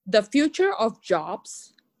the future of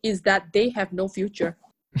jobs is that they have no future.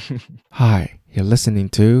 Hi, you're listening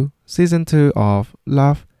to Season 2 of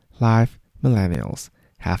Love, Life, Millennials.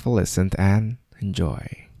 Have a listen and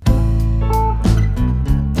enjoy.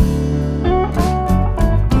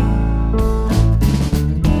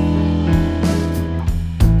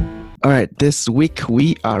 All right, this week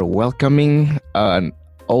we are welcoming an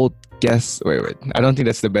old guest. Wait, I don't think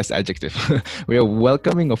that's the best adjective. We are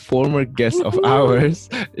welcoming a former guest of ours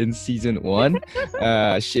in season 1.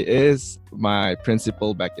 She is my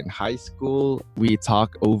principal back in high school. We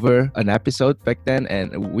talked over an episode back then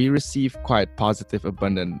and we received quite positive,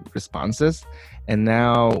 abundant responses. And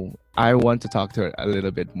now I want to talk to her a little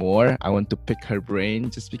bit more. I want to pick her brain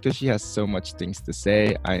just because she has so much things to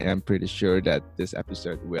say. I am pretty sure that this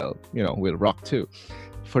episode will rock too.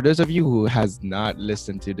 For those of you who has not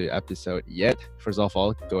listened to the episode yet, first of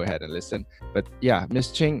all, go ahead and listen. But yeah,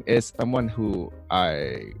 Miss Ching is someone who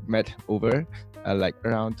I met over like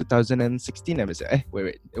around 2016, I would say.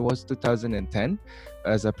 It was 2010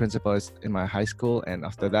 as a principal in my high school. And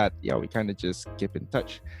after that, yeah, we kind of just keep in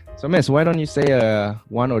touch. So Miss, why don't you say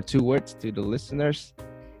one or two words to the listeners?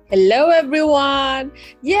 Hello, everyone.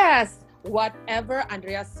 Yes, whatever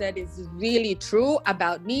Andrea said is really true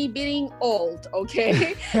about me being old,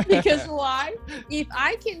 okay? Because why? If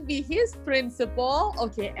I can be his principal,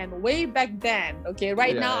 okay, and way back then, okay,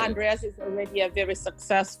 right now Andreas is already a very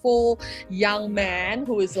successful young man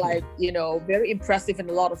who is like, very impressive in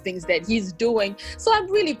a lot of things that he's doing. So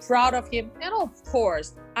I'm really proud of him. And of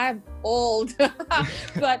course, I'm old,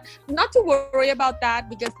 but not to worry about that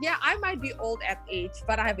because I might be old at age,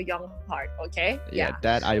 but I have a young heart. Okay. Yeah.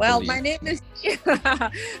 That I believe. My name is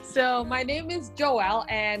my name is Joelle,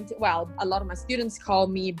 and a lot of my students call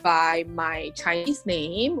me by my Chinese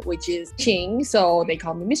name, which is Ching. So they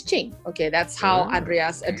call me Miss Ching. Okay. That's how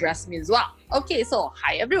Andreas addressed me as well. Okay. So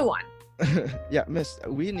hi everyone. Yeah, Miss,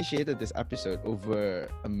 we initiated this episode over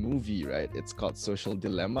a movie, right? It's called Social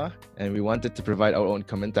Dilemma, and we wanted to provide our own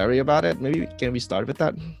commentary about it. Maybe can we start with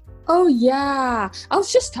that? Oh yeah, I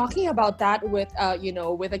was just talking about that with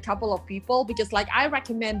with a couple of people because I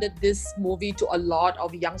recommended this movie to a lot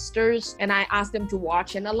of youngsters and I asked them to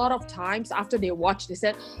watch, and a lot of times after they watched they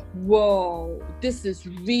said, whoa, this is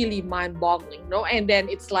really mind-boggling, and then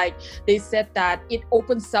it's like they said that it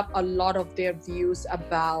opens up a lot of their views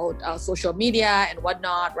about social media and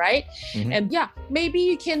whatnot, right? Mm-hmm. And maybe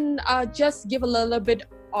you can just give a little bit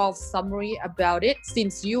of summary about it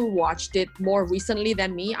since you watched it more recently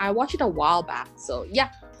than me. I watched it a while back, so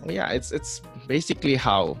it's basically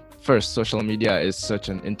how first social media is such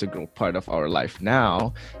an integral part of our life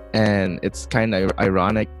now, and it's kind of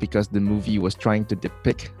ironic because the movie was trying to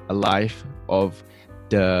depict a life of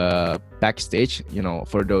the backstage,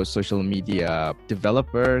 for those social media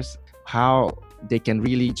developers, how they can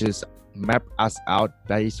really just map us out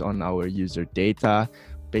based on our user data.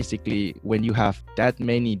 Basically, when you have that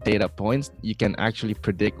many data points, you can actually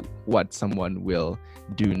predict what someone will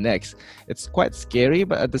do next. It's quite scary,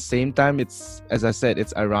 but at the same time, it's, as I said,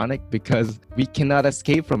 it's ironic because we cannot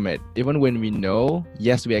escape from it. Even when we know,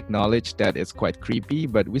 yes, we acknowledge that it's quite creepy,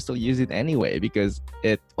 but we still use it anyway because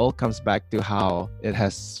it all comes back to how it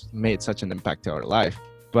has made such an impact to our life.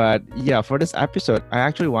 But yeah, for this episode, I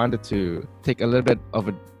actually wanted to take a little bit of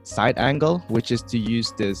a side angle, which is to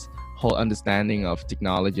use this whole understanding of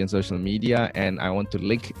technology and social media, and I want to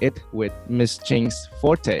link it with Miss Ching's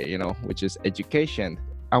forte, which is education.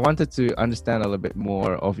 I wanted to understand a little bit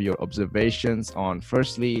more of your observations on,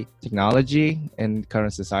 firstly, technology in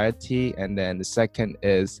current society, and then the second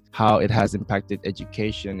is how it has impacted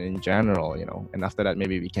education in general, and after that,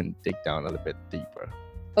 maybe we can dig down a little bit deeper.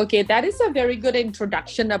 Okay, that is a very good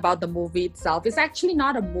introduction about the movie itself. It's actually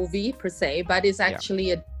not a movie per se, but it's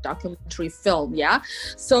actually a documentary film,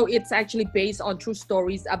 so it's actually based on true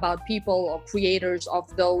stories about people or creators of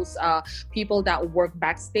those people that work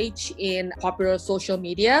backstage in popular social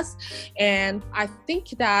medias. And I think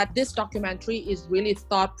that this documentary is really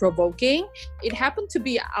thought-provoking. It happened to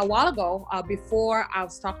be a while ago, before I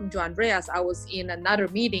was talking to Andreas. I was in another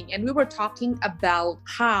meeting and we were talking about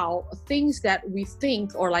how things that we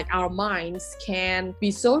think or our minds can be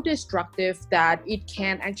so destructive that it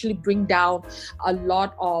can actually bring down a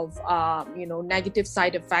lot of negative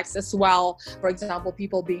side effects as well. For example,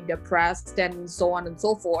 people being depressed and so on and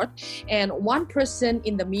so forth. And one person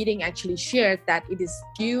in the meeting actually shared that it is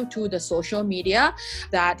due to the social media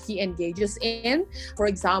that he engages in. For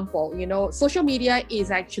example, social media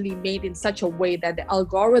is actually made in such a way that the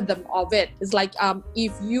algorithm of it is like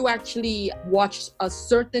if you actually watch a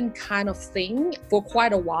certain kind of thing for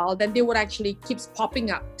quite a while, then they would actually keeps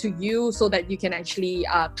popping up to you so that you can actually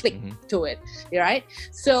click to it, right?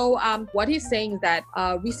 So what he's saying is that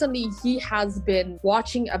recently he has been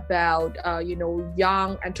watching about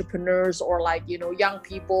young entrepreneurs, or like young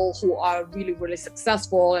people who are really, really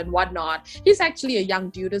successful and whatnot. He's actually a young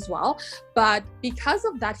dude as well, but because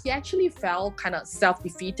of that, he actually felt kind of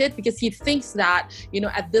self-defeated, because he thinks that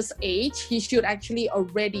at this age he should actually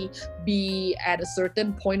already be at a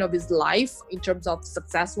certain point of his life in terms of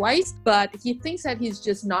success wise, but he thinks that he's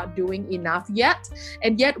just not doing enough yet.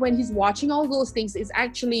 And yet when he's watching all those things, it's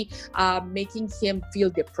actually making him feel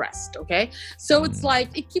depressed. Okay, so it's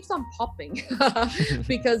like it keeps on popping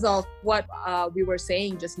because of what we were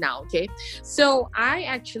saying just now. Okay, so I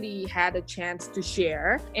actually had a chance to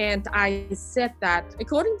share, and I said that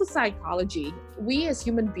according to psychology, we as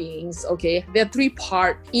human beings, okay, there are three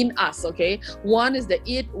parts in us. Okay, one is the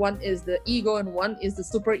id, one is the ego, and one is the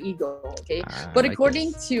super ego. Okay, but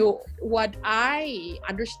according to what I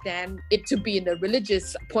understand it to be in the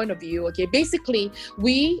religious point of view, okay, basically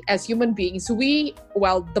we as human beings,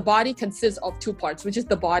 the body consists of two parts, which is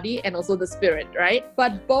the body and also the spirit, right?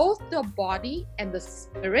 But both the body and the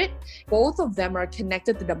spirit, both of them are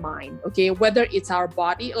connected to the mind. Okay, whether it's our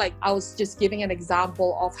body, like I was just giving an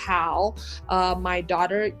example of how my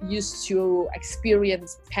daughter used to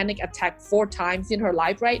experience panic attack 4 times in her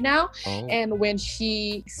life right now. And when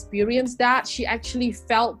she experienced that, she actually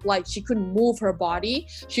felt like she couldn't move her body,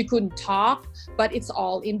 she couldn't talk, but it's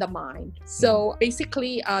all in the mind. So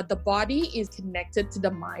basically the body is connected to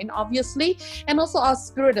the mind, obviously, and also our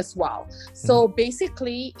spirit as well. So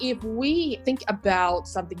basically, if we think about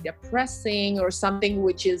something depressing or something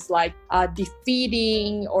which is like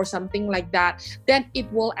defeating or something like that, then it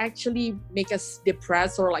will actually make us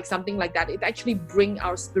depressed, or like something like that. It actually bring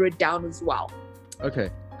our spirit down as well.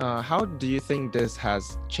 Okay. How do you think this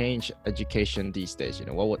has changed education these days?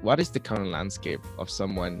 What is the current landscape of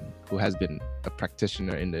someone who has been a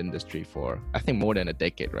practitioner in the industry for, I think, more than a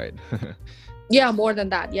decade, right? Yeah, more than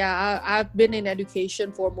that. Yeah, I've been in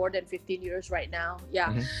education for more than 15 years right now.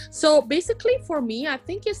 Yeah. So basically for me, I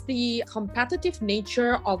think it's the competitive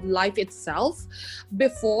nature of life itself.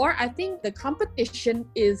 Before, I think the competition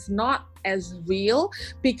is not as real,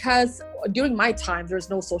 because during my time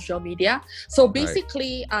there's no social media. So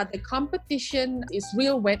basically the competition is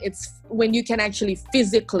real when you can actually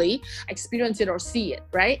physically experience it or see it,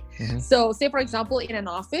 right? So say for example, in an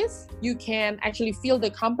office, you can actually feel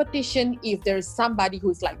the competition if there's somebody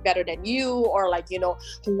who's like better than you, or like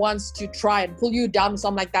who wants to try and pull you down,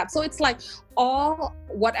 something like that. So it's like all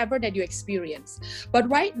whatever that you experience. But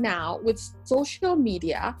right now with social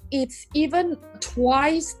media, it's even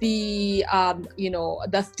twice the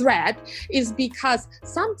the threat, is because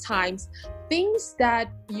sometimes things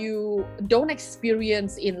that you don't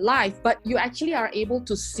experience in life, but you actually are able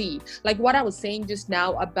to see, like what I was saying just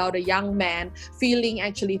now about a young man feeling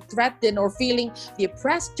actually threatened or feeling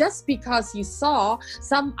depressed just because he saw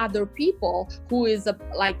some other people who is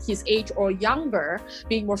like his age or younger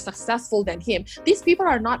being more successful than him. These people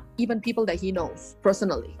are not even people that he knows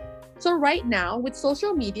personally. So right now with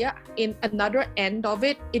social media, in another end of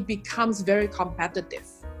it, it becomes very competitive.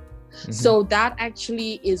 So that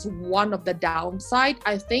actually is one of the downside,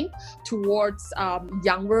 I think, towards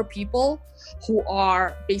younger people who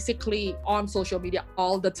are basically on social media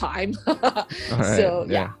all the time. So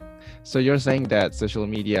yeah. So you're saying that social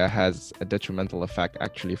media has a detrimental effect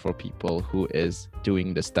actually for people who is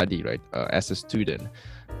doing the study, right, as a student.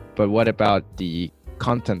 But what about the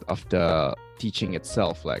content of the teaching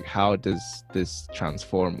itself? Like, how does this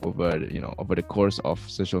transform over the course of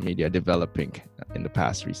social media developing in the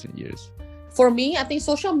past recent years? For me, I think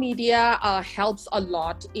social media helps a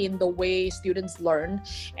lot in the way students learn,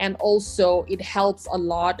 and also it helps a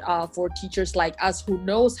lot for teachers like us who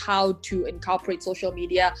knows how to incorporate social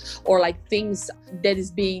media, or like things that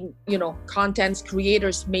is being, contents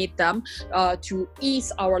creators made them to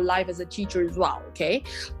ease our life as a teacher as well. Okay.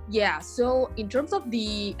 Yeah, so in terms of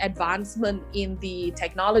the advancement in the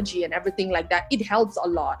technology and everything like that, it helps a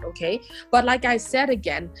lot, okay? But like I said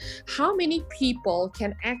again, how many people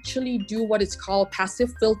can actually do what is called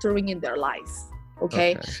passive filtering in their life,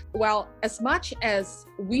 okay? Well, as much as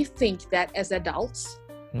we think that as adults,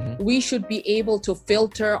 we should be able to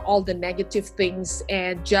filter all the negative things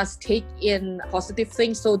and just take in positive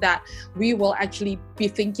things so that we will actually be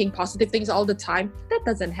thinking positive things all the time. That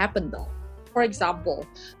doesn't happen though. For example,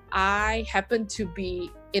 I happen to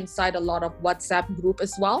be inside a lot of WhatsApp group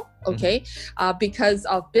as well, okay, because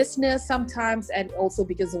of business sometimes, and also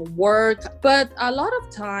because of work. But a lot of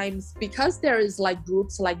times, because there is like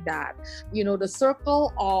groups like that, the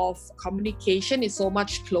circle of communication is so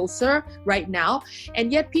much closer right now,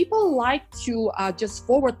 and yet people like to just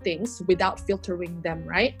forward things without filtering them,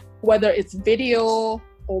 right? Whether it's video,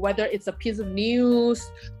 or whether it's a piece of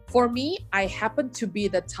news. For me, I happen to be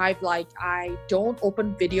the type like I don't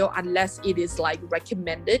open video unless it is like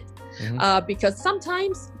recommended, because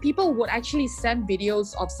sometimes people would actually send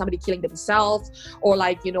videos of somebody killing themselves, or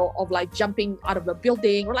like, you know, of like jumping out of a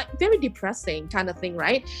building, or like very depressing kind of thing,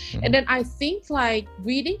 right? And then I think like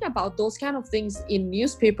reading about those kind of things in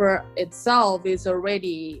newspaper itself is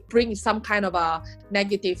already bringing some kind of a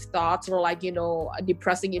negative thoughts, or like, you know,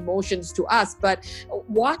 depressing emotions to us. But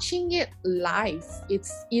watching it live,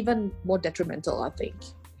 it's even more detrimental, I think.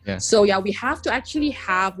 Yeah. So yeah, we have to actually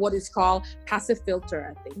have what is called passive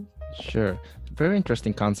filter, I think. Sure. Very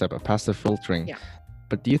interesting concept of passive filtering. Yeah.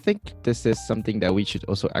 But do you think this is something that we should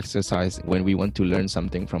also exercise when we want to learn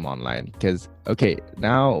something from online? Because, okay,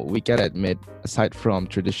 now we gotta admit, aside from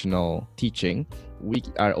traditional teaching, we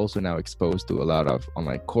are also now exposed to a lot of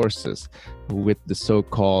online courses with the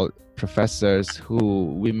so-called professors who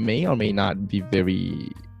we may or may not be very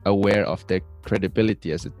aware of their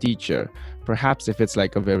credibility as a teacher. Perhaps if it's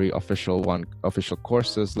like a very official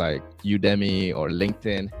courses like Udemy or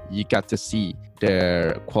LinkedIn, you got to see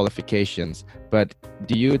their qualifications. But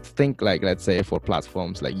do you think, like, let's say for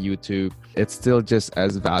platforms like YouTube, it's still just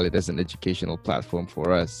as valid as an educational platform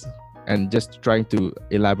for us? And just trying to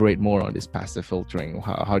elaborate more on this passive filtering,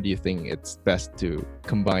 how do you think it's best to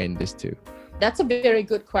combine these two? That's a very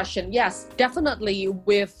good question. Yes, definitely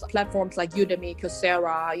with platforms like Udemy,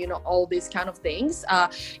 Coursera, you know, all these kind of things,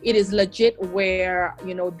 it is legit where,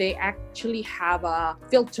 you know, they actually have a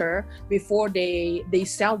filter before they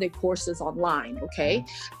sell their courses online, okay?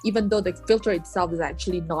 Even though the filter itself is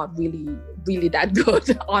actually not really that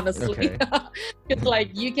good, honestly. Okay. It's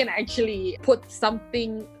like you can actually put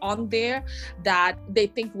something on there that they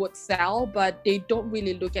think would sell, but they don't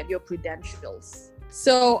really look at your credentials.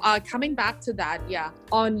 So coming back to that, yeah,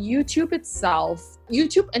 on YouTube itself,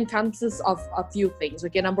 YouTube encompasses of a few things.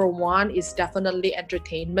 Okay, number one is definitely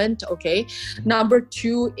entertainment. Okay, number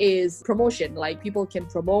two is promotion. Like people can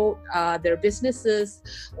promote their businesses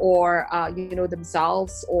or you know,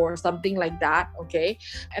 themselves or something like that. Okay,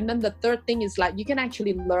 and then the third thing is like you can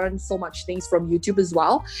actually learn so much things from YouTube as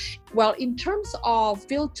well. Well, in terms of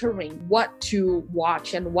filtering what to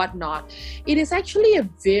watch and what not, it is actually a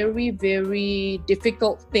very, very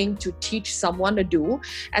difficult thing to teach someone to do,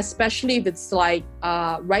 especially if it's like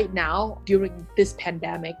right now during this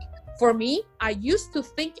pandemic. For me, I used to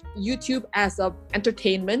think YouTube as a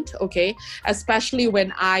entertainment, okay, especially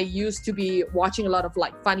when I used to be watching a lot of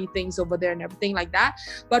like funny things over there and everything like that.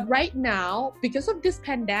 But right now, because of this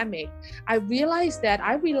pandemic, I realized that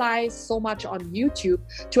I rely so much on YouTube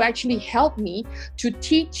to actually help me to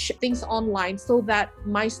teach things online so that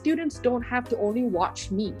my students don't have to only watch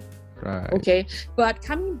me. Right. Okay, but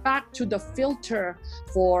coming back to the filter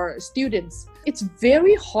for students, it's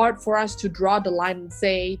very hard for us to draw the line and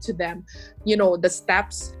say to them, you know, the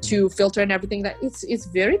steps to filter and everything. That it's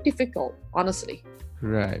very difficult, honestly.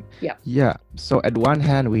 Right. Yeah. Yeah. So at one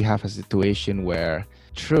hand, we have a situation where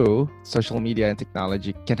true, social media and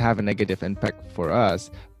technology can have a negative impact for us,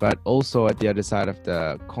 but also at the other side of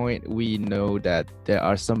the coin, we know that there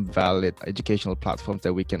are some valid educational platforms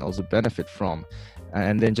that we can also benefit from.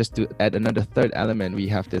 And then just to add another third element, we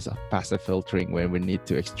have this passive filtering where we need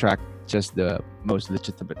to extract just the most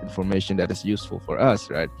legitimate information that is useful for us,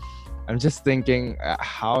 right? I'm just thinking,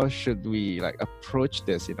 how should we like approach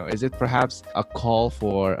this? You know, is it perhaps a call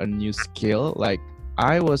for a new skill? Like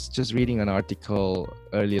I was just reading an article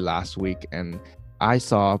early last week and I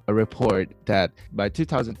saw a report that by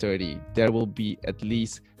 2030, there will be at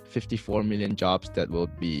least 54 million jobs that will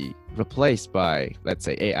be replaced by, let's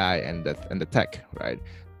say, AI and the tech, right?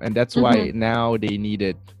 And that's why now they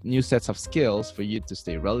needed new sets of skills for you to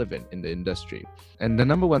stay relevant in the industry. And the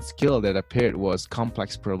number one skill that appeared was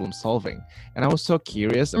complex problem solving. And I was so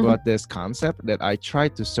curious about this concept that I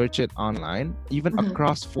tried to search it online, even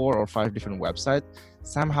across 4 or 5 different websites.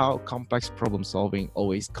 Somehow complex problem solving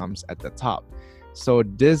always comes at the top. So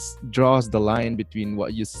this draws the line between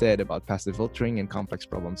what you said about passive filtering and complex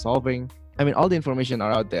problem solving. I mean, all the information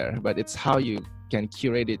are out there, but it's how you can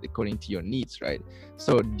curate it according to your needs, right?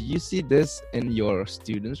 So do you see this in your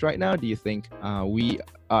students right now? Do you think we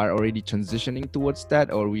are already transitioning towards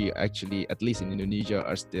that, or we actually, at least in Indonesia,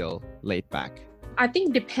 are still laid back? I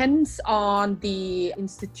think depends on the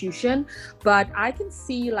institution, but I can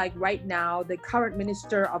see like right now, the current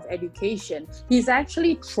Minister of Education, he's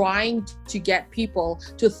actually trying to get people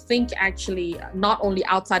to think actually not only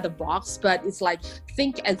outside the box, but it's like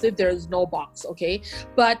think as if there is no box, okay?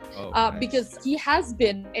 But nice. Because he has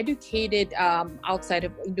been educated outside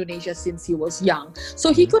of Indonesia since he was young,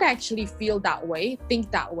 so he could actually feel that way,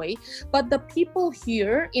 think that way. But the people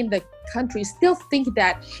here in the country still think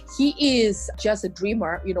that he is just a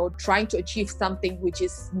dreamer, trying to achieve something which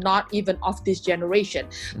is not even of this generation.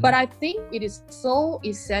 But I think it is so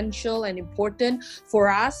essential and important for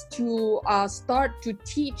us to start to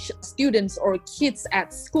teach students or kids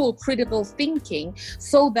at school critical thinking,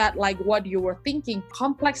 so that, like what you were thinking,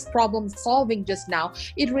 complex problem solving just now,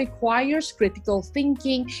 it requires critical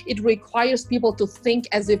thinking. It requires people to think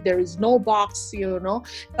as if there is no box,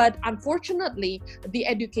 But unfortunately, the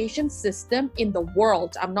education system in the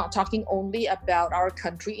world, I'm not talking only about our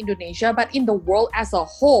country, Indonesia, but in the world as a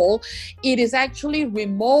whole, it is actually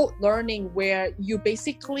remote learning, where you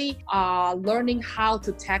basically are learning how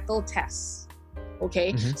to tackle tests.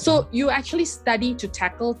 Okay, so you actually study to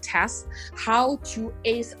tackle tests, how to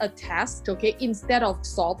ace a test, okay, instead of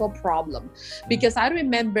solve a problem. Because I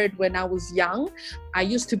remembered when I was young, I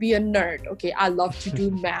used to be a nerd, okay, I love to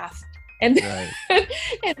do math. And then,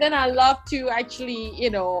 and then I love to actually,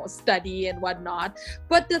 study and whatnot.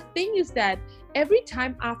 But the thing is that every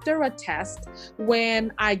time after a test,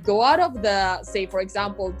 when I go out of the, say, for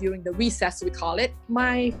example, during the recess, we call it,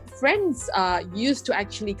 my friends used to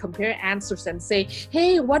actually compare answers and say,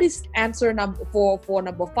 hey, what is answer number for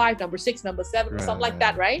number 5, number 6, number 7, or something like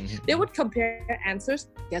that, right? They would compare answers.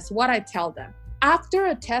 Guess what I tell them? After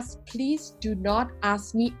a test, please do not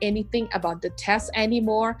ask me anything about the test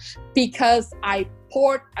anymore, because I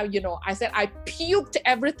poured, I said I puked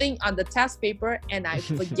everything on the test paper and I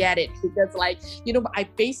forget it. Because I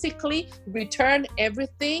basically return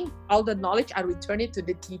everything, all the knowledge, I return it to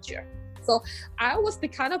the teacher. So I was the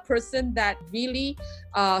kind of person that really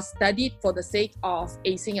studied for the sake of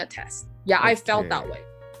acing a test. Yeah, I felt that way.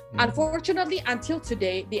 Unfortunately, until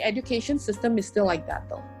today, the education system is still like that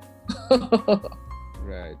though.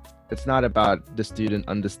 Right. It's not about the student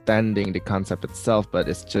understanding the concept itself, but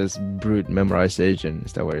it's just brute memorization.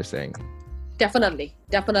 Is that what you're saying? Definitely.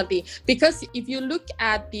 Because if you look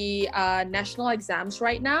at the national exams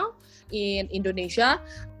right now in Indonesia,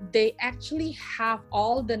 they actually have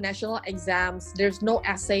all the national exams. There's no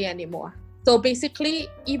essay anymore. So basically,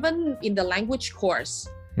 even in the language course,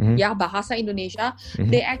 Bahasa Indonesia,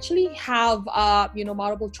 they actually have,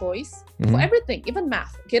 multiple choice for everything, even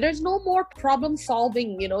math. Okay, there's no more problem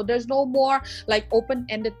solving, there's no more like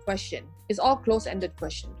open-ended question. It's all close-ended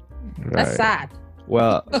question. Right. That's sad.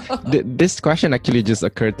 Well, this question actually just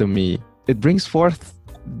occurred to me. It brings forth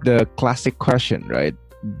the classic question, right?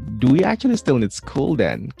 Do we actually still need school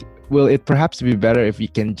then? Will it perhaps be better if we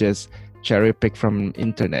can just cherry pick from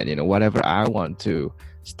internet, whatever I want to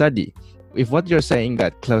study? If what you're saying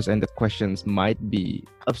that close-ended questions might be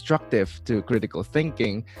obstructive to critical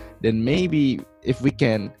thinking, then maybe if we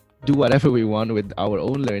can do whatever we want with our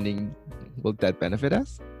own learning, will that benefit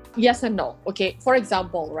us? Yes and no. Okay, for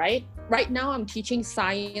example, right now I'm teaching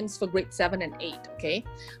science for grade 7 and 8. Okay,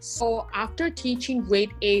 so after teaching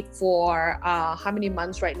grade 8 for how many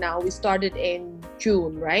months right now? We started in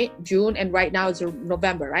June, right? June, and right now it's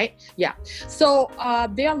November, right? Yeah. So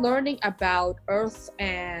they are learning about Earth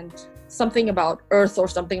and something about Earth or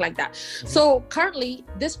something like that. So currently,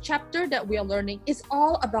 this chapter that we are learning is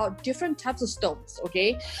all about different types of stones,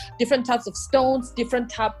 okay? Different types of stones, different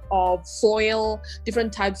type of soil,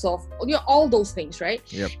 different types of, all those things, right?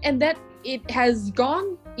 Yep. And that it has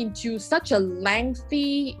gone into such a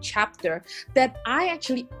lengthy chapter that I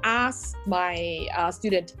actually asked my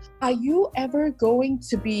student, are you ever going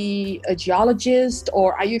to be a geologist,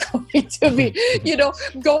 or are you going to be,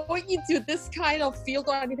 going into this kind of field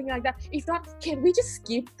or anything like that? If not, can we just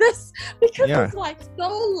skip this? Because it's like so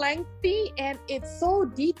lengthy and it's so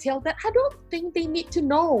detailed that I don't think they need to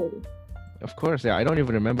know. Of course, I don't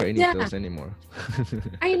even remember any of those anymore.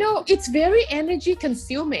 I know, it's very energy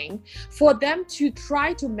consuming for them to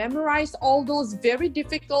try to memorize all those very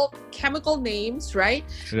difficult chemical names, right?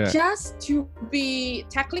 Yeah. Just to be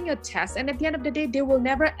tackling a test. And at the end of the day, they will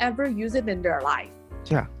never ever use it in their life.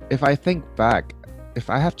 Yeah, if I think back, if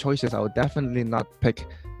I have choices, I would definitely not pick,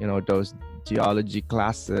 those geology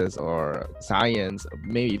classes or science,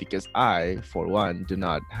 maybe because I, for one, do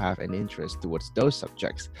not have any interest towards those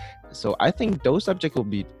subjects. So I think those subjects will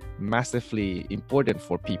be massively important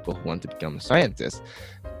for people who want to become scientists.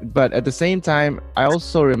 But at the same time, I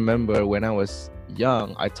also remember when I was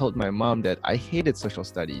young, I told my mom that I hated social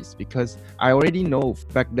studies because I already know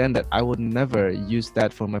back then that I would never use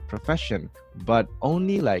that for my profession. But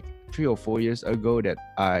only like 3 or 4 years ago that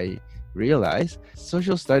I realize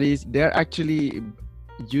social studies, they're actually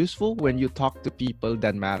useful when you talk to people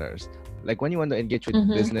that matters. Like when you want to engage with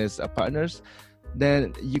business partners,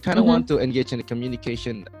 then you kind of want to engage in a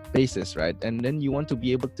communication basis, right? And then you want to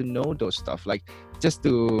be able to know those stuff. Like, just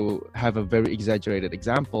to have a very exaggerated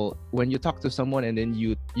example, when you talk to someone and then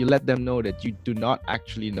you let them know that you do not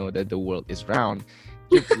actually know that the world is round,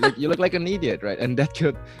 you look like an idiot, right? And that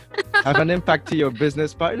could have an impact to your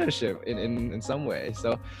business partnership in some way.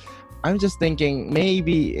 So I'm just thinking,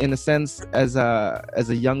 maybe in a sense, as a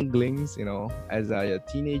younglings, as a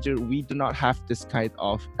teenager, we do not have this kind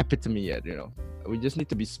of epitome yet. We just need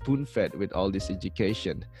to be spoon-fed with all this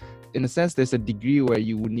education. In a sense, there's a degree where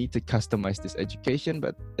you would need to customize this education,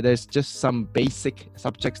 but there's just some basic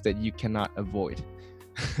subjects that you cannot avoid.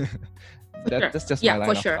 That's just my line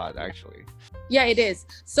of thought, actually. Yeah, it is.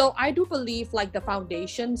 So I do believe like the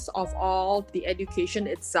foundations of all the education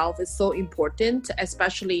itself is so important,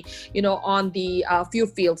 especially, on the few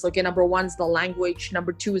fields. Okay, number one is the language.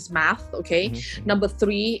 Number two is math. Okay. Number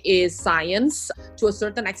three is science. To a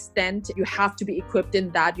certain extent, you have to be equipped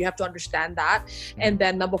in that. You have to understand that. And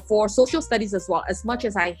then number four, social studies as well. As much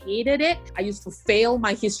as I hated it, I used to fail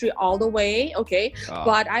my history all the way. Okay.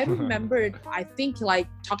 But I remembered, I think like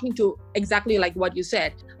talking to exactly like what you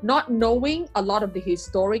said, not knowing a lot of the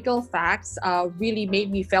historical facts really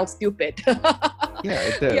made me feel stupid. Yeah,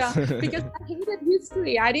 it does. Yeah, because I hated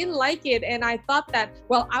history. I didn't like it. And I thought that,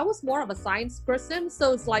 well, I was more of a science person.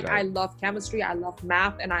 So it's like, I love chemistry, I love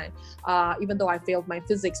math. And even though I failed my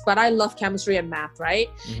physics, but I love chemistry and math, right?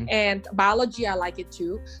 And biology, I like it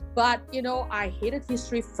too. But, I hated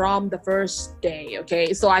history from the first day,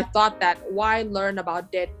 okay? So I thought that, why learn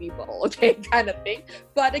about dead people, okay, kind of thing.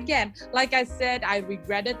 But again, like I said, I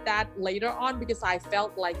regretted that later on because I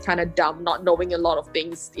felt like kind of dumb not knowing a lot of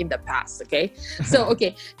things in the past, okay? So,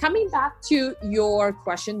 okay, coming back to your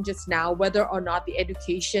question just now, whether or not the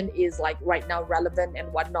education is like right now relevant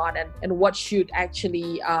and whatnot, and what should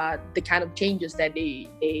actually, the kind of changes that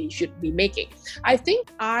they should be making. I think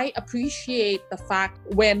I appreciate the fact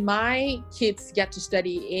when my kids get to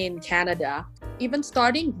study in Canada, even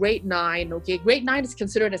starting grade 9, okay, grade 9 is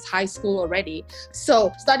considered as high school already.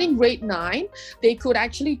 So starting grade 9, they could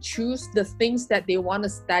actually choose the things that they want to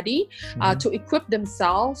study to equip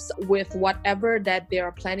themselves with whatever that they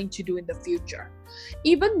are planning to do in the future.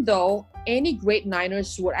 Even though any grade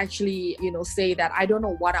 9ers would actually, say that I don't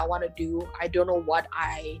know what I want to do. I don't know what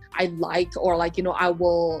I like, or like, I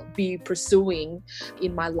will be pursuing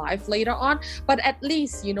in my life later on. But at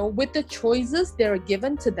least, with the choices that are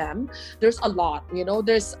given to them, there's a lot,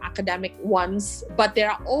 there's academic ones, but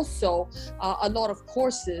there are also a lot of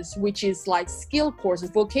courses, which is like skill courses,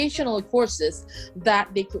 vocational courses that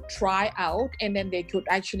they could try out, and then they could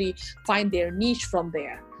actually find their niche from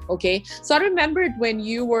there. Okay, so I remembered when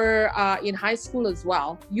you were in high school as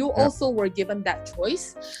well, you also were given that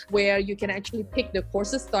choice where you can actually pick the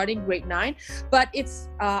courses starting grade 9. But it's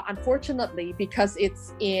unfortunately, because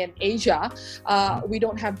it's in Asia, we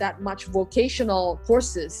don't have that much vocational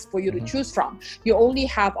courses for you to choose from. You only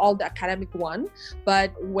have all the academic one.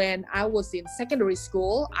 But when I was in secondary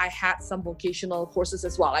school, I had some vocational courses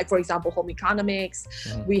as well. Like, for example, home economics,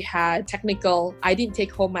 we had technical. I didn't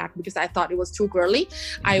take home ec because I thought it was too girly.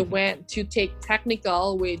 I went to take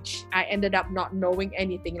technical, which I ended up not knowing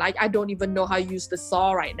anything. Like, I don't even know how to use the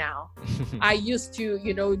saw right now. I used to,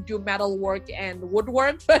 do metal work and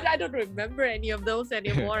woodwork, but I don't remember any of those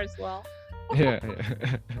anymore as well. Yeah.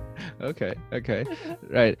 Okay.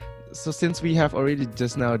 Right. So since we have already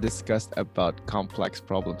just now discussed about complex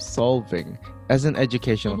problem solving, as an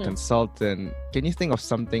educational consultant, can you think of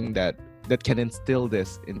something that can instill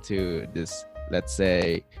this into this, let's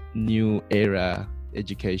say, new era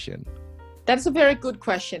education? That's a very good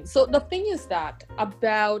question. So the thing is that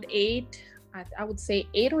about I would say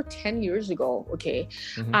 8 or 10 years ago, okay,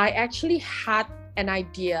 I actually had an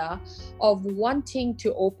idea of wanting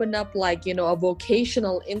to open up like, a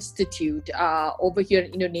vocational institute over here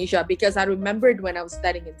in Indonesia, because I remembered when I was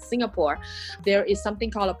studying in Singapore, there is something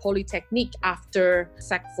called a polytechnic after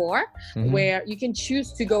Sec 4, where you can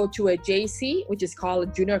choose to go to a JC, which is called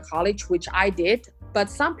a junior college, which I did. But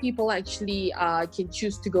some people actually can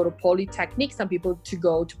choose to go to Polytechnic, some people to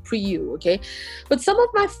go to Pre-U, okay? But some of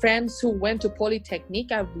my friends who went to Polytechnic,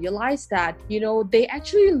 I realized that, they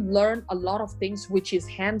actually learn a lot of things which is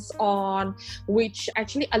hands-on, which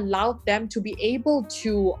actually allowed them to be able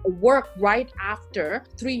to work right after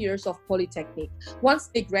 3 years of Polytechnic. Once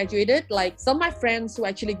they graduated, like some of my friends who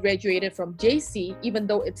actually graduated from JC, even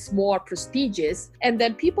though it's more prestigious, and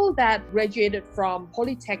then people that graduated from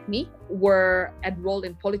Polytechnic were admitted enrolled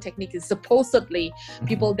in Polytechnic is supposedly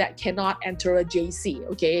people that cannot enter a JC,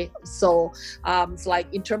 okay? So it's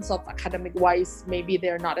like in terms of academic wise, maybe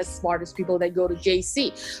they're not as smart as people that go to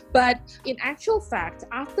JC. But in actual fact,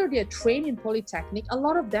 after they're trained in Polytechnic, a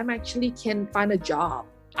lot of them actually can find a job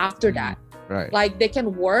after that. Right. Like they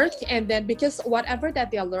can work, and then because whatever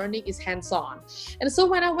that they're learning is hands-on. And so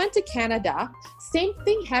when I went to Canada, same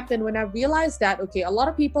thing happened when I realized that, okay, a lot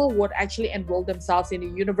of people would actually enroll themselves in a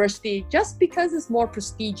university just because it's more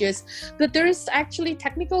prestigious. But there is actually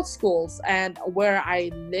technical schools, and where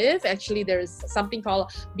I live, actually there is something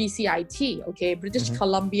called BCIT, okay, British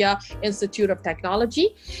Columbia Institute of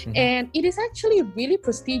Technology. And it is actually really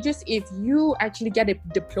prestigious if you actually get a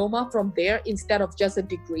diploma from there instead of just a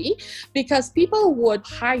degree, because people would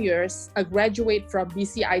hire a graduate from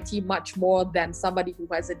BCIT much more than somebody who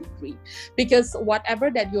has a degree, because whatever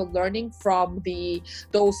that you're learning from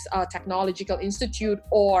those technological institute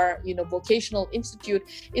or vocational institute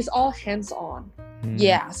is all hands-on.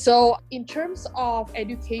 Yeah. So in terms of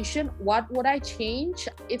education, what would I change?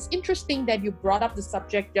 It's interesting that you brought up the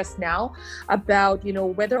subject just now about,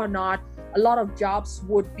 whether or not a lot of jobs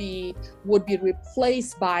would be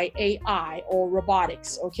replaced by AI or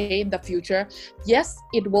robotics, okay, in the future. Yes,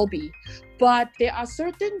 it will be. But there are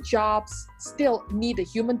certain jobs still need a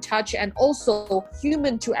human touch and also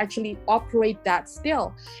human to actually operate that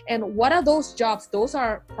still. And what are those jobs? Those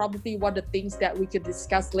are probably one of the things that we could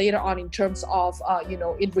discuss later on in terms of,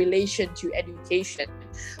 in relation to education.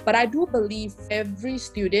 But I do believe every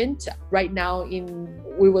student right now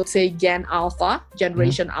we will say Gen Alpha,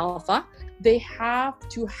 Generation Alpha, they have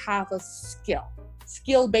to have a skill.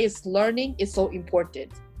 Skill-based learning is so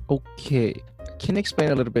important. Okay. Can you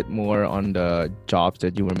explain a little bit more on the jobs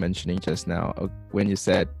that you were mentioning just now when you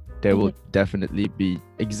said there will definitely be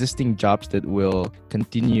existing jobs that will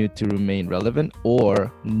continue to remain relevant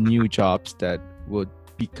or new jobs that would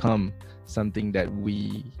become something that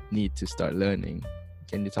we need to start learning?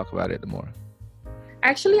 Can you talk about it more?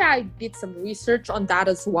 Actually, I did some research on that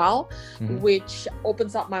as well, which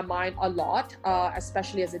opens up my mind a lot,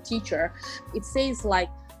 especially as a teacher. It says like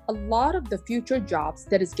a lot of the future jobs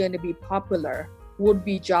that is going to be popular would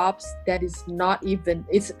be jobs that is not even,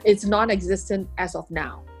 it's non-existent as of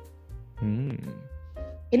now. Can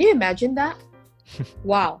you imagine that?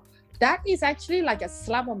 Wow. That is actually like a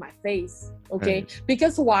slap on my face, okay? Right.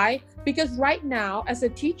 Because why? Because right now, as a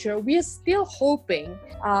teacher, we are still hoping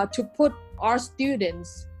to put our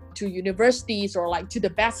students to universities or like to the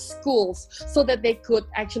best schools so that they could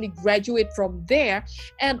actually graduate from there.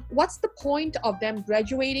 And what's the point of them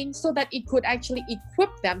graduating? So that it could actually equip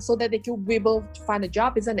them so that they could be able to find a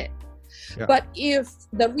job, isn't it? Yeah. But if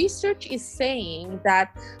the research is saying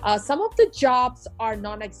that some of the jobs are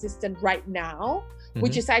non-existent right now,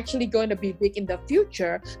 which is actually going to be big in the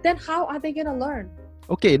future, then how are they going to learn?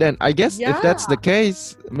 Okay, then I guess if that's the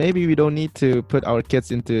case, maybe we don't need to put our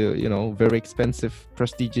kids into, very expensive,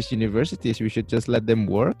 prestigious universities. We should just let them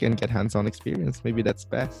work and get hands-on experience. Maybe that's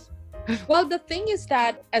best. Well, the thing is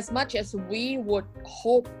that as much as we would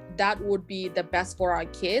hope that would be the best for our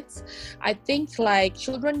kids, I think like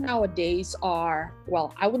children nowadays are,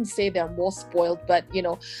 well, I wouldn't say they're more spoiled, but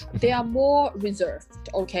they are more reserved,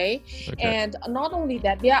 okay? And not only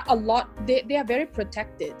that, they are very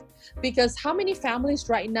protected, because how many families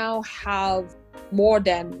right now have more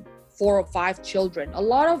than 4 or 5 children? A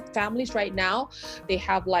lot of families right now, they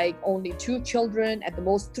have like only 2 children, at the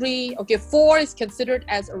most 3. Okay, 4 is considered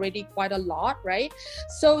as already quite a lot, right?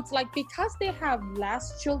 So it's like because they have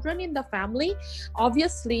less children in the family,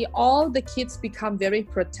 obviously all the kids become very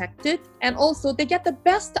protected, and also they get the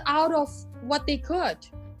best out of what they could.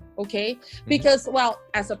 Okay, because well,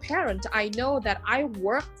 as a parent, I know that I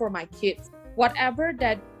work for my kids. Whatever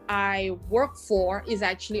that I work for is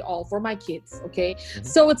actually all for my kids, okay?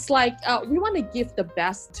 So it's like we want to give the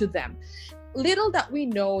best to them. Little that we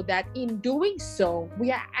know that in doing so,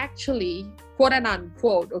 we are actually, quote and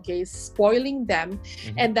unquote, okay, spoiling them.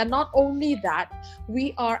 And then not only that,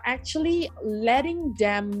 we are actually letting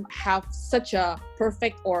them have such a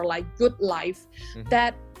perfect or like good life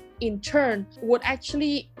that in turn would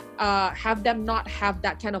actually have them not have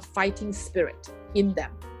that kind of fighting spirit in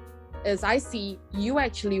them. As I see, you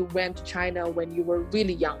actually went to China when you were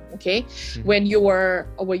really young, okay? When you were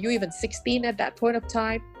you even 16 at that point of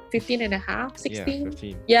time? 15 and a half, 16? Yeah,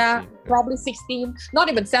 15. Yeah, 15. Probably 16. Not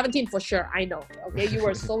even 17 for sure, I know, okay? You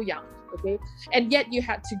were so young, okay? And yet you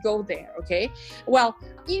had to go there, okay? Well,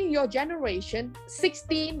 in your generation,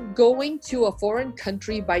 16, going to a foreign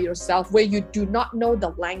country by yourself where you do not know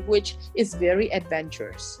the language is very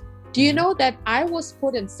adventurous. Do you know that I was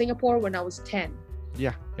put in Singapore when I was 10?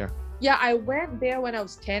 Yeah, yeah. Yeah, I went there when I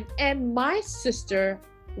was 10, and my sister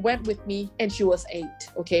went with me and she was 8.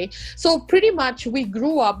 Okay. So pretty much we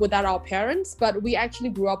grew up without our parents, but we actually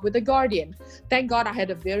grew up with a guardian. Thank God I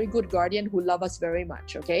had a very good guardian who loved us very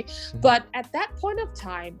much. Okay. But at that point of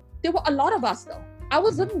time, there were a lot of us though. I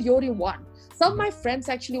wasn't the only one. Some of my friends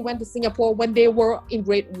actually went to Singapore when they were in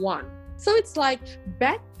grade 1. So it's like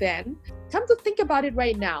back then, come to think about it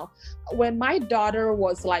right now, when my daughter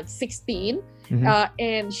was like 16,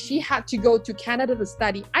 and she had to go to Canada to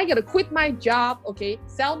study, I gotta quit my job, okay,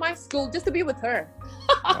 sell my school just to be with her.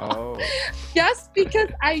 Oh. Just because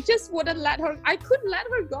I just wouldn't let her, I couldn't let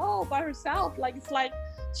her go by herself. Like, it's like,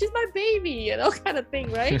 she's my baby, you know, kind of thing,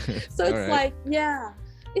 right? So it's like, yeah,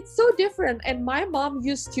 it's so different. And my mom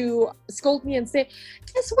used to scold me and say,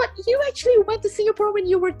 guess what? You actually went to Singapore when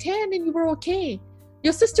you were 10 and you were okay.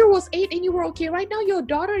 Your sister was 8 and you were okay. Right now, your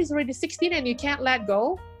daughter is already 16 and you can't let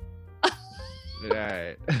go.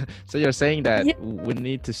 Right. So you're saying that we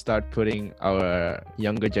need to start putting our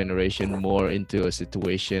younger generation more into a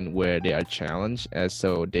situation where they are challenged, as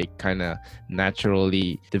so they kind of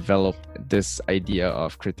naturally develop this idea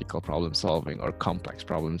of critical problem solving or complex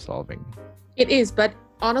problem solving. It is, but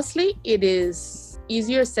honestly, it is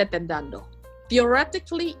easier said than done though.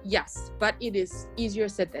 Theoretically, yes, but it is easier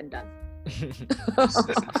said than done.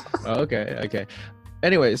 Okay.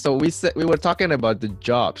 Anyway, so we were talking about the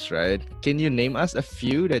jobs, right? Can you name us a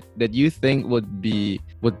few that you think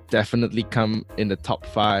would definitely come in the top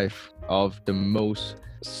 5 of the most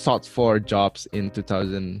sought for jobs in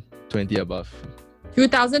 2020 above?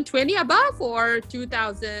 2020 above or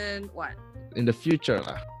 2000 what? In the future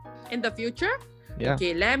lah. In the future? Yeah.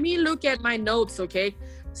 Okay, let me look at my notes, okay?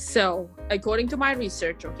 So, according to my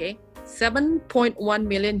research, okay, 7.1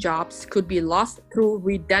 million jobs could be lost through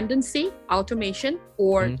redundancy, automation,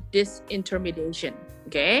 or disintermediation.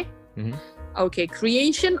 Okay? Okay,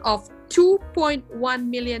 creation of 2.1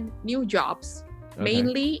 million new jobs,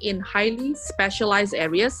 mainly in highly specialized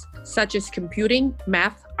areas such as computing,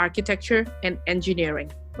 math, architecture, and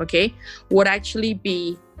engineering. Okay, would actually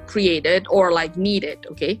be created or like needed.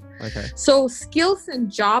 Okay. So skills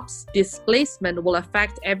and jobs displacement will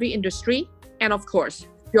affect every industry and of course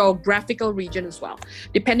geographical region as well,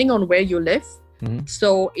 depending on where you live.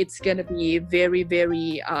 So it's going to be very,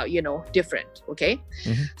 very, different. Okay.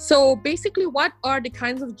 So basically, what are the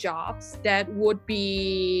kinds of jobs that would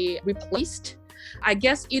be replaced? I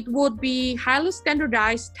guess it would be highly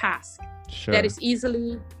standardized tasks that is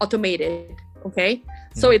easily automated. Okay.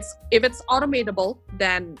 So if it's automatable,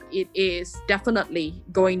 then it is definitely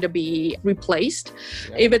going to be replaced.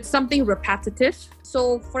 If it's something repetitive.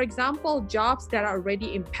 So for example, jobs that are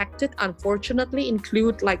already impacted, unfortunately,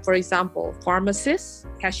 include like, for example, pharmacists,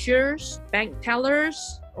 cashiers, bank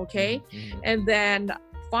tellers, okay? And then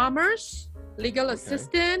farmers, legal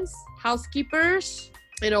assistants, housekeepers,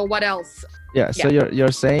 what else? So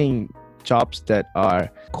you're saying jobs that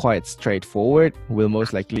are quite straightforward will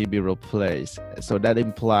most likely be replaced. So that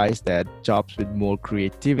implies that jobs with more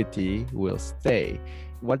creativity will stay.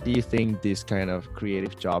 What do you think these kind of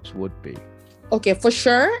creative jobs would be? Okay, for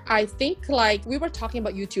sure. I think like we were talking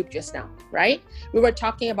about YouTube just now, right? We were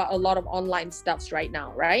talking about a lot of online stuffs right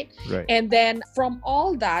now, right? And then from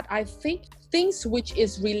all that, I think things which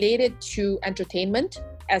is related to entertainment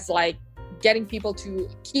as like getting people to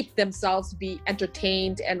keep themselves be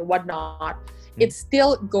entertained and whatnot, it's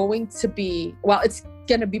still going to be, it's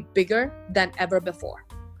going to be bigger than ever before.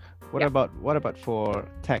 What about for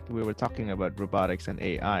tech? We were talking about robotics and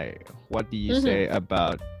AI. What do you say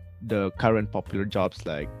about the current popular jobs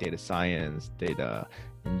like data science, data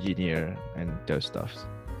engineer, and those stuffs?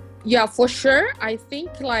 Yeah, for sure. I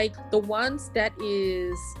think like the ones that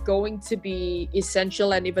is going to be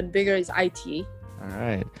essential and even bigger is IT. All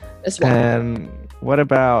right. As well. And what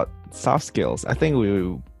about soft skills? I think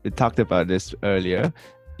we talked about this earlier.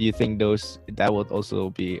 Do you think that would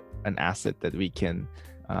also be an asset that we can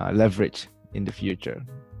leverage in the future?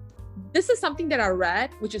 This is something that I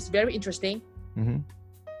read, which is very interesting.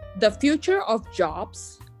 The future of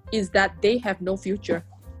jobs is that they have no future.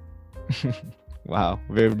 Wow,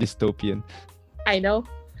 very dystopian. I know.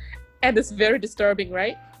 And it's very disturbing,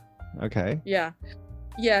 right? Okay.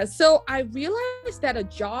 Yeah, so I realized that a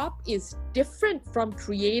job is different from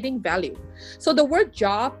creating value. So the word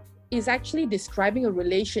job is actually describing a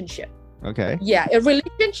relationship. Okay. Yeah, a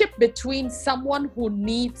relationship between someone who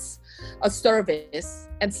needs a service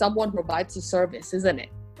and someone who provides a service, isn't it?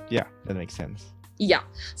 Yeah, that makes sense. Yeah.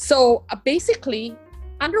 So basically,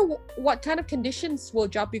 under what kind of conditions will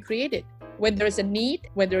job be created? When there is a need,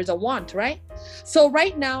 when there is a want, right? So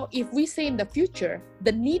right now, if we say in the future,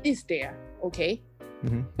 the need is there, okay?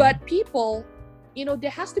 But people there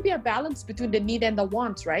has to be a balance between the need and the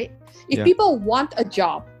wants, right? If Yeah. people want a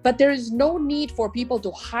job, but there is no need for people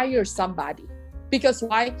to hire somebody, because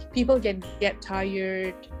why? People can get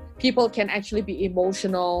tired. People can actually be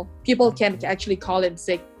emotional. People can actually call in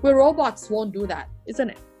sick. Where robots won't do that, isn't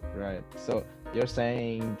it? Right. So you're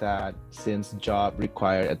saying that since job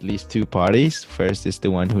require at least two parties, first is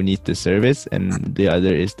the one who needs the service and the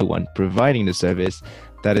other is the one providing the service.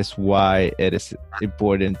 That is why it is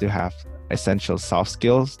important to have essential soft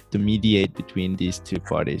skills to mediate between these two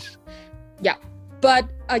parties. Yeah. But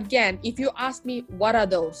again, if you ask me, what are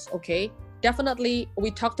those? Okay. Definitely, we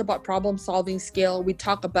talked about problem solving skill. We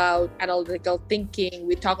talk about analytical thinking.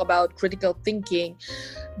 We talk about critical thinking.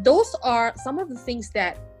 Those are some of the things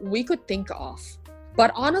that we could think of.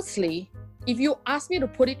 But honestly, if you ask me to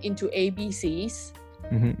put it into ABCs,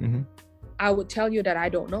 I would tell you that I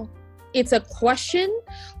don't know. It's a question,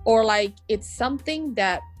 or like it's something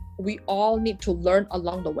that we all need to learn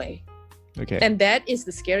along the way. Okay. And that is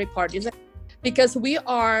the scary part, isn't it? Because we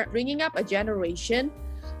are bringing up a generation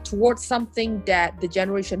towards something that the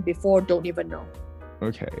generation before don't even know.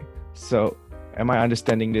 Okay. So am I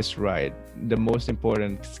understanding this right? The most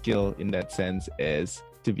important skill in that sense is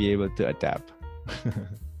to be able to adapt.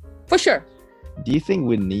 For sure. Do you think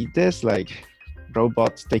we need this? Like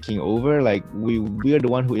robots taking over? Like we're the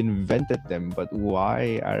one who invented them, but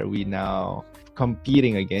why are we now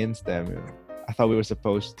competing against them? I thought we were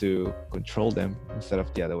supposed to control them instead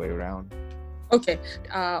of the other way around. Okay.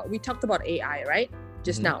 We talked about AI, right?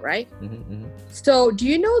 Just now, right? Mm-hmm. So do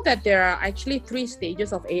you know that there are actually 3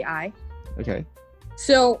 stages of AI? Okay.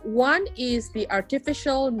 So one is the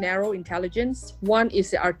artificial narrow intelligence, one is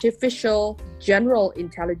the artificial general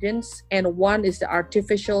intelligence, and one is the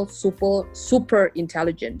artificial super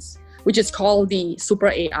intelligence, which is called the super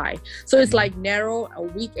AI. So it's like narrow, a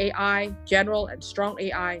weak AI, general and strong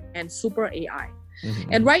AI, and super AI.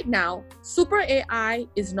 And right now, super AI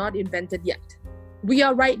is not invented yet. We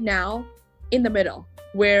are right now in the middle,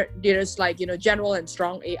 where there's like, general and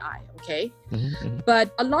strong AI, okay?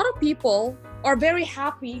 But a lot of people are very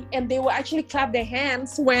happy and they will actually clap their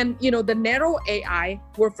hands when, the narrow AI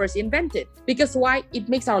were first invented. Because why? It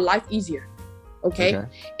makes our life easier, okay?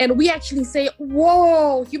 And we actually say,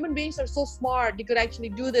 whoa, human beings are so smart. They could actually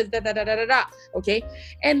do this, okay?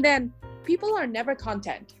 And then people are never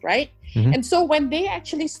content, right? And so when they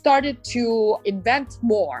actually started to invent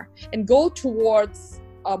more and go towards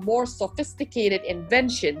a more sophisticated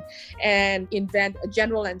invention and invent a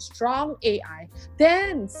general and strong AI,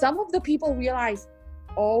 then some of the people realize,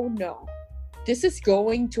 oh no, this is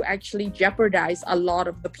going to actually jeopardize a lot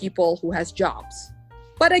of the people who has jobs.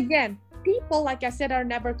 But again, people, like I said, are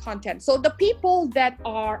never content. So the people that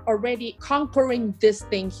are already conquering this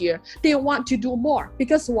thing here, they want to do more.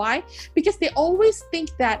 Because why? Because they always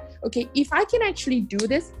think that, okay, if I can actually do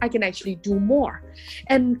this, I can actually do more.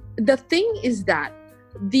 And the thing is that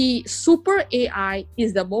the super AI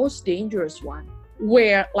is the most dangerous one,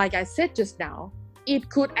 where, like I said just now, it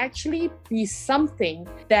could actually be something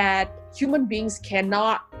that human beings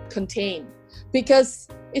cannot contain. Because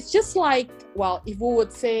it's just like, well, if we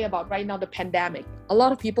would say about right now the pandemic, a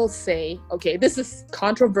lot of people say, okay, this is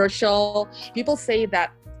controversial. People say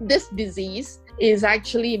that this disease is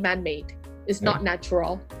actually man-made. It's not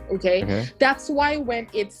natural, okay? That's why when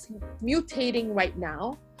it's mutating right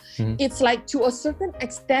now, it's like to a certain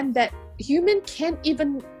extent that human can't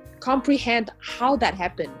even comprehend how that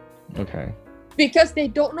happened. Okay. Because they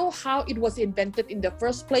don't know how it was invented in the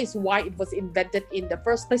first place, why it was invented in the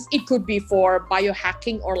first place. It could be for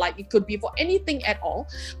biohacking or like it could be for anything at all.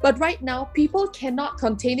 But right now, people cannot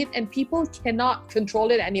contain it and people cannot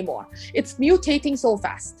control it anymore. It's mutating so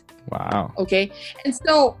fast. Wow. Okay. And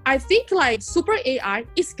so I think like super AI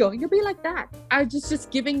is going to be like that. I'm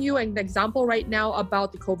just giving you an example right now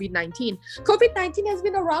about the COVID-19. COVID-19 has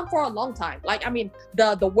been around for a long time. Like, I mean,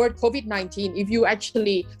 the word COVID-19, if you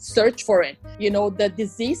actually search for it, the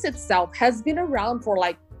disease itself has been around for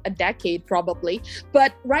like a decade probably.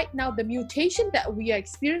 But right now, the mutation that we are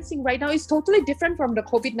experiencing right now is totally different from the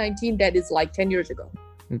COVID-19 that is like 10 years ago.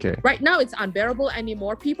 Okay. Right now, it's unbearable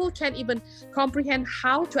anymore. People can't even comprehend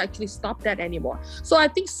how to actually stop that anymore. So I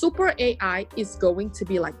think super AI is going to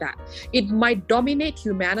be like that. It might dominate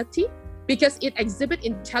humanity because it exhibits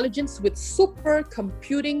intelligence with super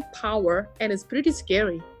computing power, and it's pretty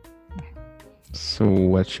scary. So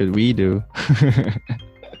what should we do?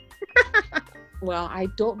 Well, I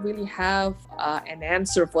don't really have an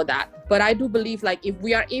answer for that. But I do believe like if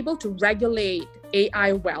we are able to regulate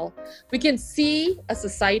AI well, we can see a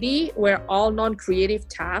society where all non-creative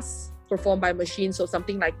tasks outperformed by machines or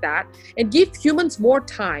something like that, and give humans more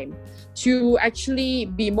time to actually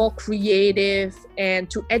be more creative and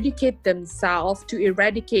to educate themselves to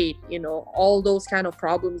eradicate, all those kind of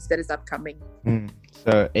problems that is upcoming.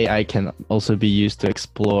 So AI can also be used to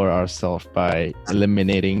explore ourselves by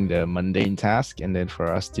eliminating the mundane task, and then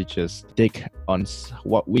for us to just dig on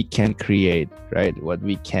what we can create, right? What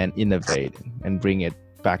we can innovate and bring it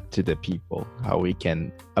back to the people, how we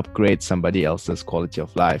can upgrade somebody else's quality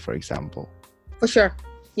of life, for example. For sure.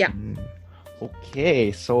 Yeah.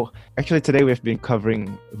 Okay, so actually today we've been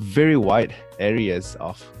covering very wide areas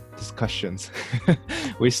of discussions.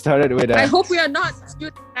 We started with I hope we are not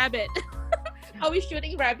shooting rabbit. Are we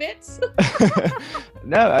shooting rabbits?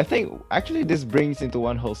 No, I think actually this brings into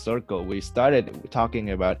one whole circle. We started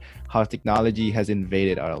talking about how technology has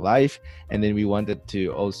invaded our life, and then we wanted to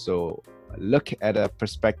also look at a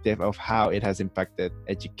perspective of how it has impacted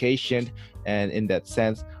education, and in that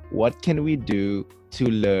sense, what can we do to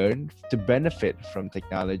learn to benefit from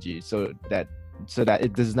technology so that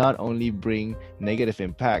it does not only bring negative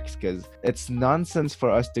impacts, because it's nonsense for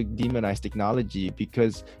us to demonize technology,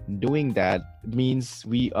 because doing that means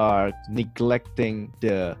we are neglecting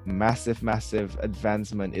the massive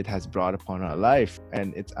advancement it has brought upon our life.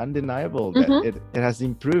 And it's undeniable that it has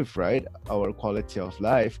improved, right, our quality of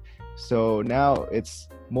life. So now it's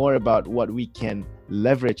more about what we can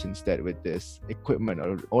leverage instead with this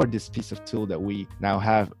equipment or this piece of tool that we now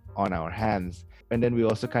have on our hands. And then we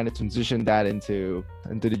also kind of transition that into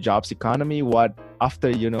the jobs economy. What after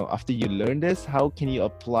you learn this, how can you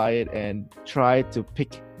apply it and try to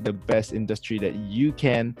pick the best industry that you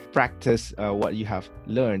can practice what you have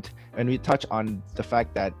learned? And we touch on the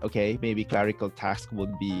fact that, okay, maybe clerical tasks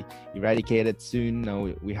would be eradicated soon. Now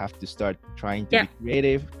we have to start trying to be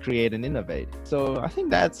creative, create and innovate. So I think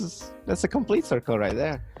that's a complete circle right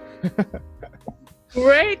there.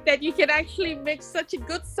 Great that you can actually make such a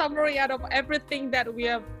good summary out of everything that we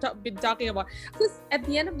have been talking about. Because at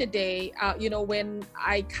the end of the day, when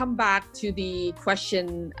I come back to the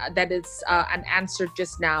question that is unanswered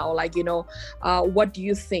just now, like, what do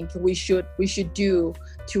you think we should do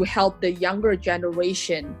to help the younger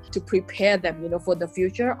generation to prepare them, for the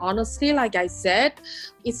future? Honestly, like I said,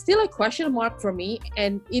 it's still a question mark for me,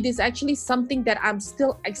 and it is actually something that I'm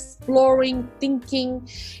still exploring, thinking,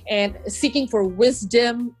 and seeking for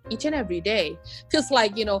wisdom each and every day. Because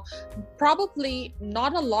probably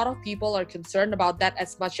not a lot of people are concerned about that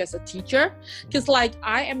as much as a teacher, because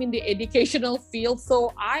I am in the educational field,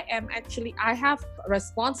 so I have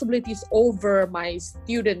responsibilities over my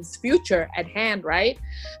students' future at hand, right?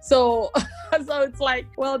 So it's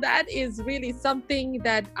that is really something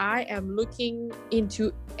that I am looking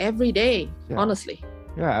into every day, honestly.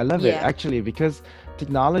 Yeah, I love it actually, because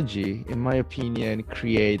technology, in my opinion,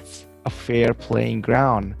 creates a fair playing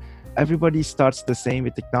ground. Everybody starts the same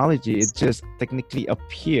with technology. It just technically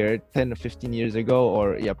appeared 10 or 15 years ago,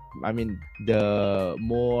 or the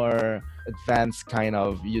more advanced kind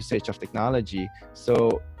of usage of technology.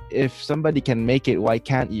 So if somebody can make it, why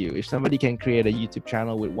can't you? If somebody can create a YouTube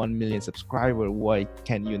channel with 1 million subscribers, why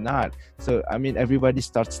can you not? So everybody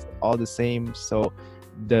starts all the same, so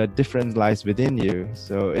the difference lies within you.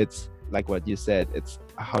 So it's like what you said, it's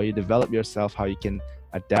how you develop yourself, how you can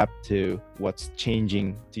adapt to what's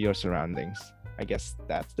changing to your surroundings. I guess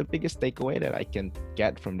that's the biggest takeaway that I can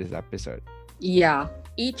get from this episode. Yeah.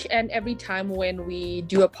 Each and every time when we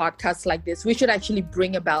do a podcast like this, we should actually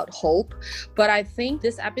bring about hope. But I think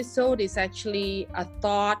this episode is actually a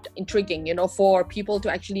thought intriguing, for people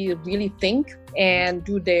to actually really think and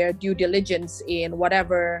do their due diligence in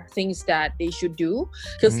whatever things that they should do.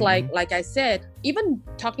 Because like I said, even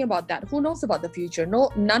talking about that, who knows about the future?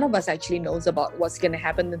 None of us actually knows about what's going to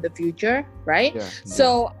happen in the future, right? Yeah.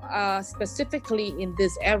 So specifically in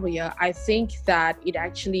this area, I think that it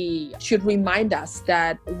actually should remind us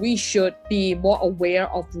that we should be more aware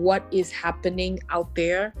of what is happening out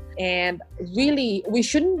there. And really, we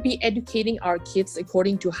shouldn't be educating our kids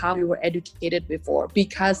according to how we were educated before,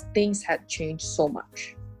 because things had changed so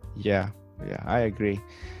much. Yeah, I agree.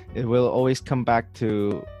 It will always come back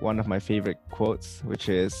to one of my favorite quotes, which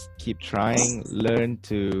is keep trying, learn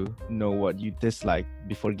to know what you dislike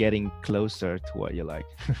before getting closer to what you like.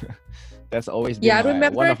 That's always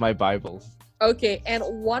been one of my Bibles. Okay, and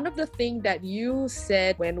one of the things that you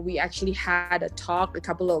said when we actually had a talk a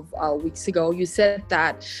couple of weeks ago, you said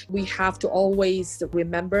that we have to always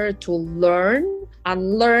remember to learn,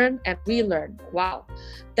 unlearn, and relearn. Wow,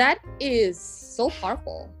 that is so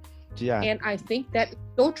powerful. Yeah. And I think that is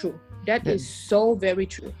so true. That is so very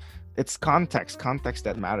true. It's context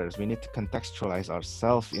that matters. We need to contextualize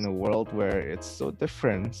ourselves in a world where it's so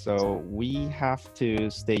different. So we have to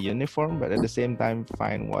stay uniform, but at the same time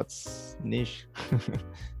find what's niche.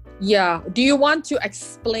 Yeah. Do you want to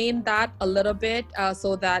explain that a little bit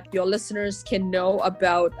so that your listeners can know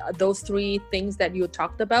about those three things that you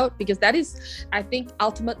talked about? Because that is, I think,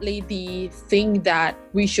 ultimately the thing that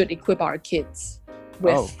we should equip our kids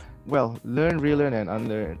with. Oh, well, learn, relearn, and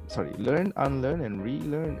unlearn. Sorry, learn, unlearn, and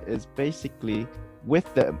relearn is basically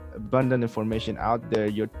with the abundant information out there,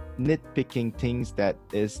 you're nitpicking things that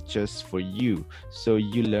is just for you. So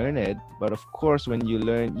you learn it, but of course, when you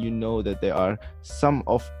learn, you know that there are some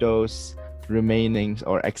of those remaining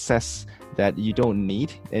or excess that you don't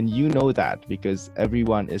need, and you know that because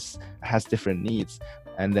everyone has different needs,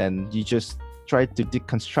 and then you just try to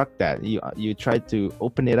deconstruct that. You try to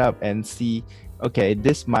open it up and see, okay,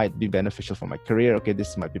 this might be beneficial for my career, okay,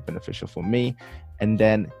 this might be beneficial for me, and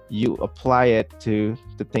then you apply it to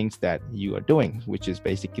the things that you are doing, which is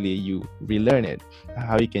basically you relearn it,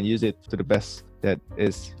 how you can use it to the best that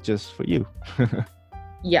is just for you.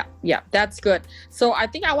 Yeah, that's good. So I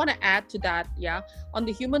think I want to add to that. Yeah, on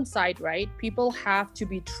the human side, right, people have to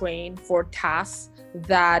be trained for tasks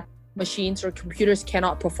that machines or computers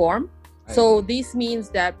cannot perform. So this means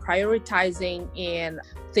that prioritizing in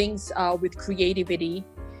things with creativity,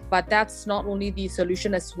 but that's not only the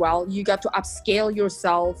solution as well. You got to upscale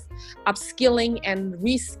yourself, upskilling and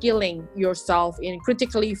reskilling yourself in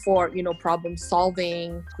critically for, problem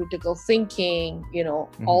solving, critical thinking,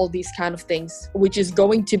 all these kind of things, which is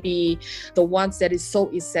going to be the ones that is so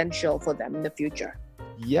essential for them in the future.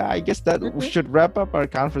 Yeah, I guess that should wrap up our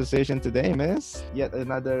conversation today, miss. Yet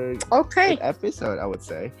another good episode, I would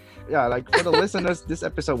say. Yeah, like for the listeners, this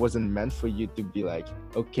episode wasn't meant for you to be like,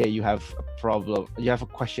 okay, you have a problem, you have a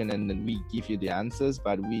question, and then we give you the answers.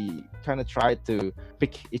 But we kind of try to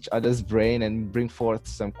pick each other's brain and bring forth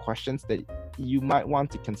some questions that you might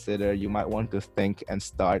want to consider, you might want to think and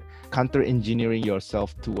start counter-engineering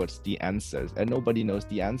yourself towards the answers. And nobody knows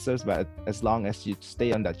the answers, but as long as you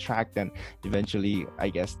stay on that track, then eventually, I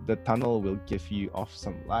guess, the tunnel will give you off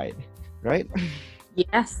some light, right?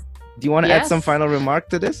 Yes. Do you want to add some final remark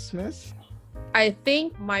to this, miss? I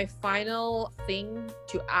think my final thing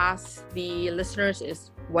to ask the listeners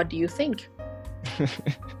is, what do you think?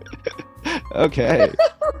 Okay.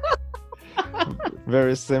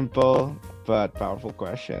 Very simple but powerful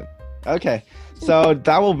question. Okay, so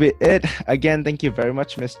that will be it. Again, thank you very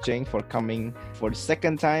much, Miss Jing, for coming for the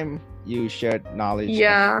second time. You shared knowledge.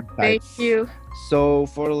 Yeah, thank you. So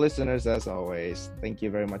for the listeners, as always, thank you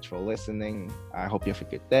very much for listening. I hope you have a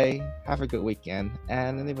good day, have a good weekend,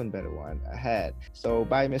 and an even better one ahead. So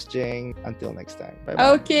bye, Miss Jing. Until next time. Bye-bye.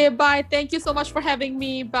 Okay, bye. Thank you so much for having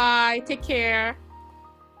me. Bye. Take care.